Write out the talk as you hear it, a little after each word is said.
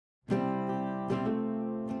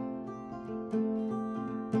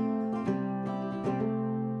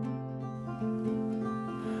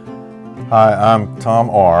Hi, I'm Tom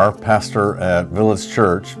R., pastor at Village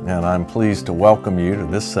Church, and I'm pleased to welcome you to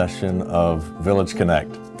this session of Village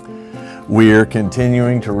Connect. We're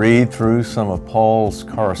continuing to read through some of Paul's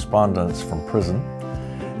correspondence from prison.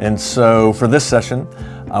 And so for this session,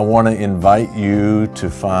 I want to invite you to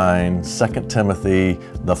find 2 Timothy,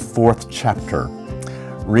 the 4th chapter.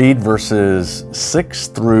 Read verses 6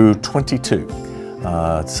 through 22.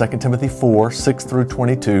 2 Timothy 4, 6 through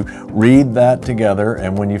 22. Read that together,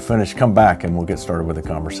 and when you finish, come back and we'll get started with the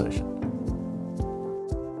conversation.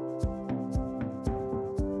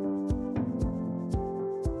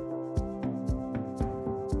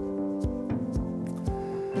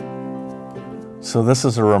 So this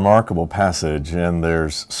is a remarkable passage, and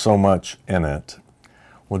there's so much in it.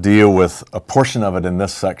 We'll deal with a portion of it in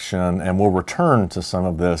this section, and we'll return to some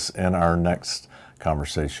of this in our next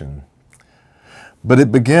conversation. But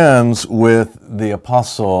it begins with the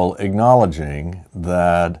apostle acknowledging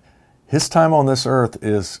that his time on this earth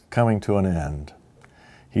is coming to an end.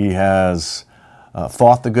 He has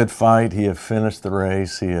fought the good fight. He has finished the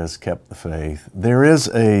race. He has kept the faith. There is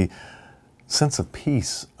a sense of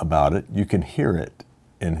peace about it. You can hear it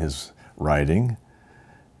in his writing.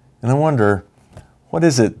 And I wonder, what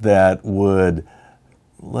is it that would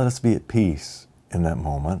let us be at peace in that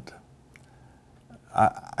moment?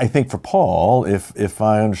 I think for Paul, if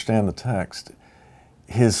I understand the text,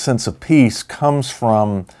 his sense of peace comes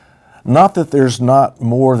from not that there's not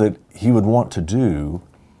more that he would want to do,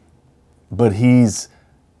 but he's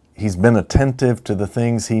been attentive to the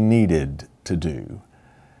things he needed to do.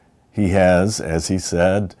 He has, as he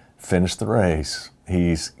said, finished the race.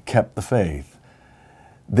 He's kept the faith.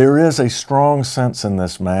 There is a strong sense in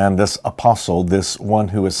this man, this apostle, this one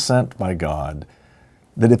who is sent by God,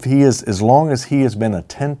 that if he is, as long as he has been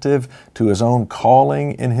attentive to his own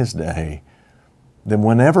calling in his day, then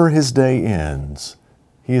whenever his day ends,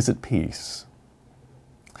 he is at peace.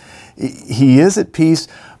 He is at peace,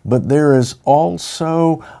 but there is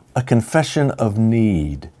also a confession of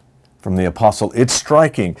need from the apostle. It's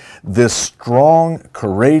striking. This strong,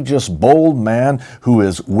 courageous, bold man who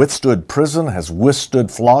has withstood prison, has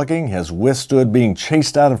withstood flogging, has withstood being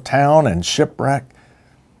chased out of town and shipwreck.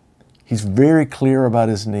 He's very clear about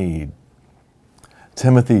his need.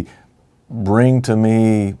 Timothy, bring to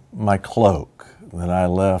me my cloak that I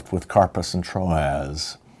left with Carpus and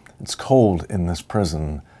Troas. It's cold in this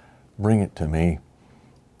prison. Bring it to me.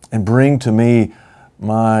 And bring to me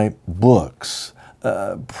my books,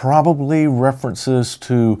 probably references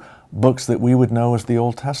to books that we would know as the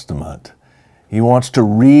Old Testament. He wants to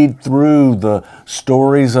read through the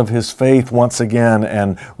stories of his faith once again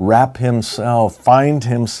and find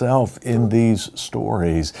himself in these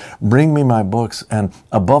stories. Bring me my books, and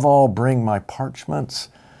above all, bring my parchments.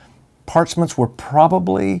 Parchments were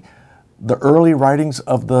probably the early writings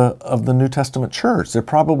of the New Testament church. They're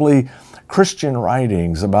probably Christian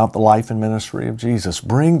writings about the life and ministry of Jesus.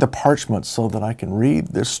 Bring the parchments so that I can read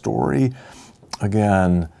this story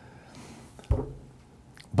again.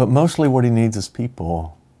 But mostly what he needs is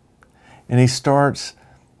people. And he starts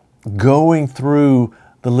going through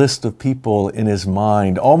the list of people in his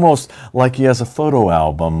mind, almost like he has a photo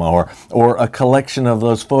album or a collection of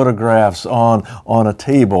those photographs on a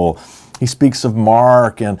table. He speaks of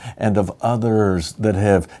Mark and of others that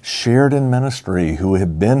have shared in ministry, who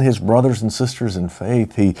have been his brothers and sisters in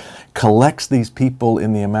faith. He collects these people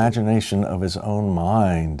in the imagination of his own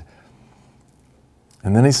mind.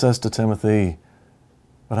 And then he says to Timothy,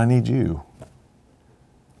 but I need you.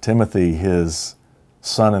 Timothy, his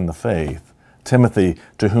son in the faith. Timothy,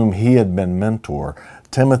 to whom he had been mentor.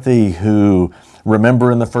 Timothy, who, remember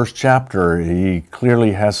in the first chapter, he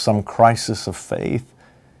clearly has some crisis of faith.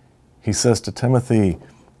 He says to Timothy,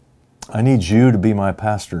 I need you to be my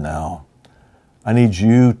pastor now. I need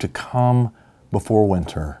you to come before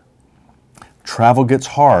winter. Travel gets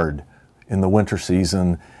hard in the winter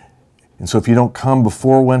season. And so if you don't come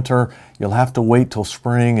before winter, you'll have to wait till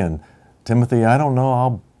spring. And Timothy, I don't know,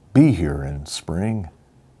 I'll be here in spring.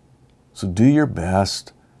 So do your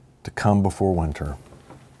best to come before winter.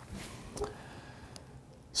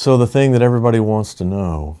 So the thing that everybody wants to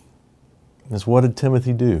know is, what did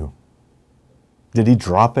Timothy do? Did he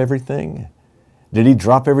drop everything? Did he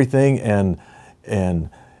drop everything and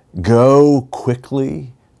go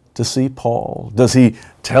quickly to see Paul? Does he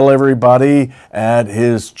tell everybody at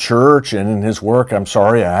his church and in his work, I'm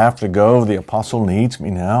sorry, I have to go, the apostle needs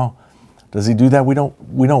me now? Does he do that? We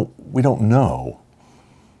don't know.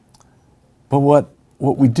 But what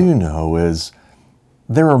we do know is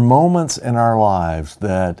there are moments in our lives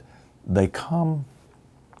that they come,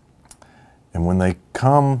 and when they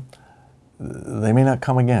come, they may not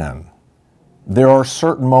come again. There are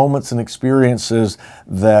certain moments and experiences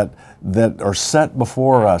that are set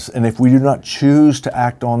before us, and if we do not choose to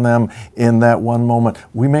act on them in that one moment,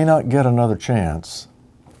 we may not get another chance.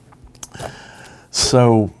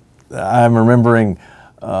 So I'm remembering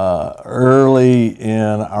early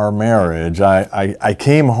in our marriage, I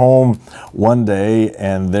came home one day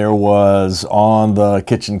and there was on the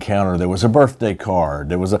kitchen counter, there was a birthday card.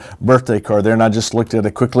 There was a birthday card there, and I just looked at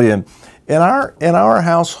it quickly. And in our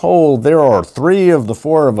household, there are 3 of the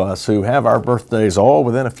 4 of us who have our birthdays all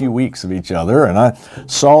within a few weeks of each other. And I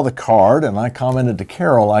saw the card and I commented to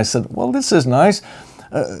Carol, I said, well, this is nice.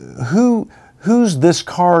 Who's this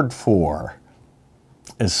card for?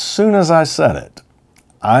 As soon as I said it,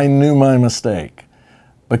 I knew my mistake,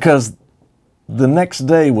 because the next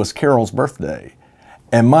day was Carol's birthday,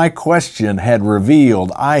 and my question had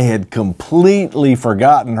revealed I had completely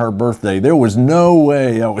forgotten her birthday. There was no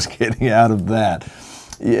way I was getting out of that.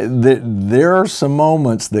 There are some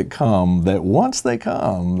moments that come that once they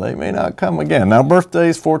come, they may not come again. Now,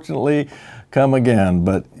 birthdays fortunately come again,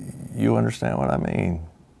 but you understand what I mean.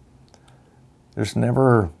 There's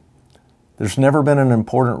never been an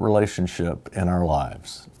important relationship in our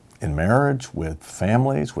lives, in marriage, with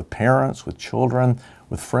families, with parents, with children,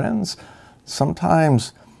 with friends.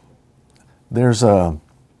 Sometimes there's a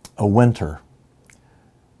winter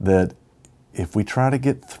that if we try to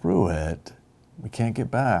get through it, we can't get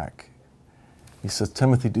back. He says,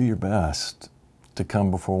 Timothy, do your best to come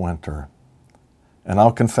before winter. And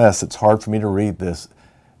I'll confess, it's hard for me to read this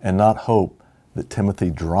and not hope that Timothy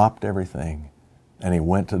dropped everything and he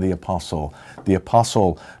went to the apostle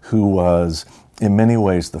who was in many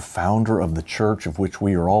ways the founder of the church of which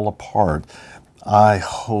we are all a part. I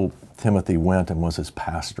hope Timothy went and was his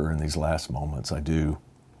pastor in these last moments. I do.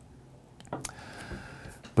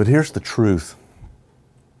 But here's the truth.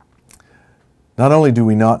 Not only do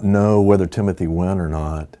we not know whether Timothy went or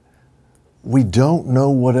not, we don't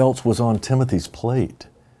know what else was on Timothy's plate.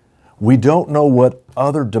 We don't know what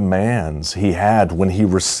other demands he had when he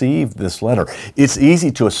received this letter. It's easy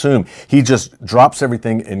to assume he just drops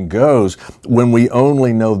everything and goes when we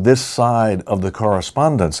only know this side of the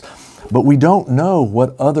correspondence. But we don't know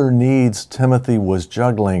what other needs Timothy was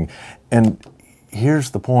juggling. And here's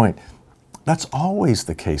the point. That's always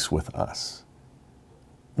the case with us.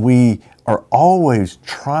 We are always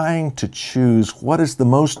trying to choose what is the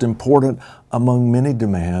most important among many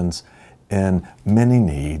demands and many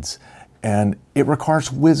needs. And it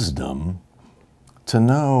requires wisdom to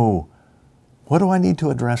know, what do I need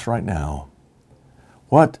to address right now?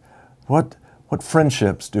 What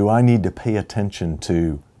friendships do I need to pay attention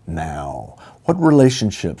to now? What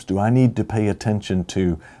relationships do I need to pay attention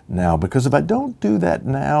to now? Because if I don't do that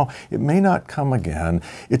now, it may not come again.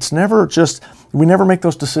 We never make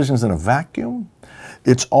those decisions in a vacuum.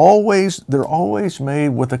 They're always made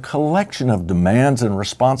with a collection of demands and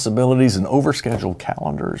responsibilities and overscheduled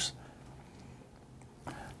calendars.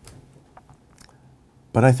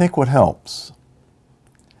 But I think what helps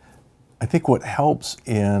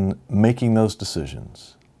in making those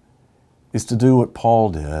decisions is to do what Paul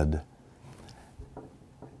did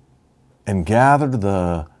and gather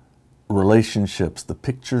the relationships, the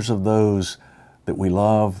pictures of those that we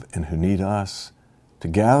love and who need us, to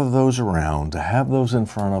gather those around, to have those in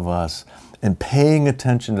front of us, and paying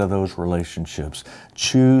attention to those relationships.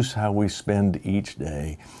 Choose how we spend each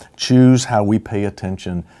day. Choose how we pay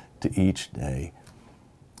attention to each day.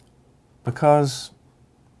 Because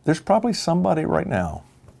there's probably somebody right now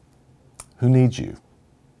who needs you.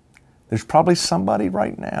 There's probably somebody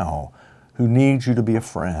right now who needs you to be a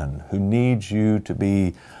friend, who needs you to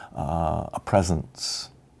be a presence.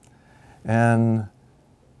 And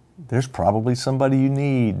there's probably somebody you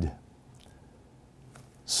need.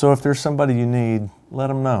 So if there's somebody you need, let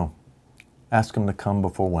them know. Ask them to come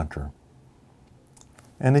before winter.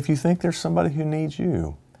 And if you think there's somebody who needs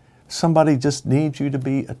you, somebody just needs you to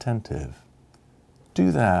be attentive, do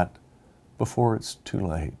that before it's too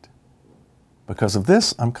late. Because of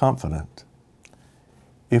this, I'm confident.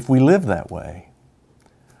 If we live that way,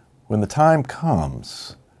 when the time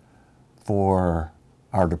comes for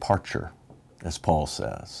our departure, as Paul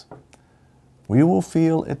says, we will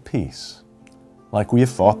feel at peace, like we have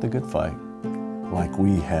fought the good fight, like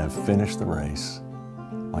we have finished the race,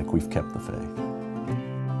 like we've kept the faith.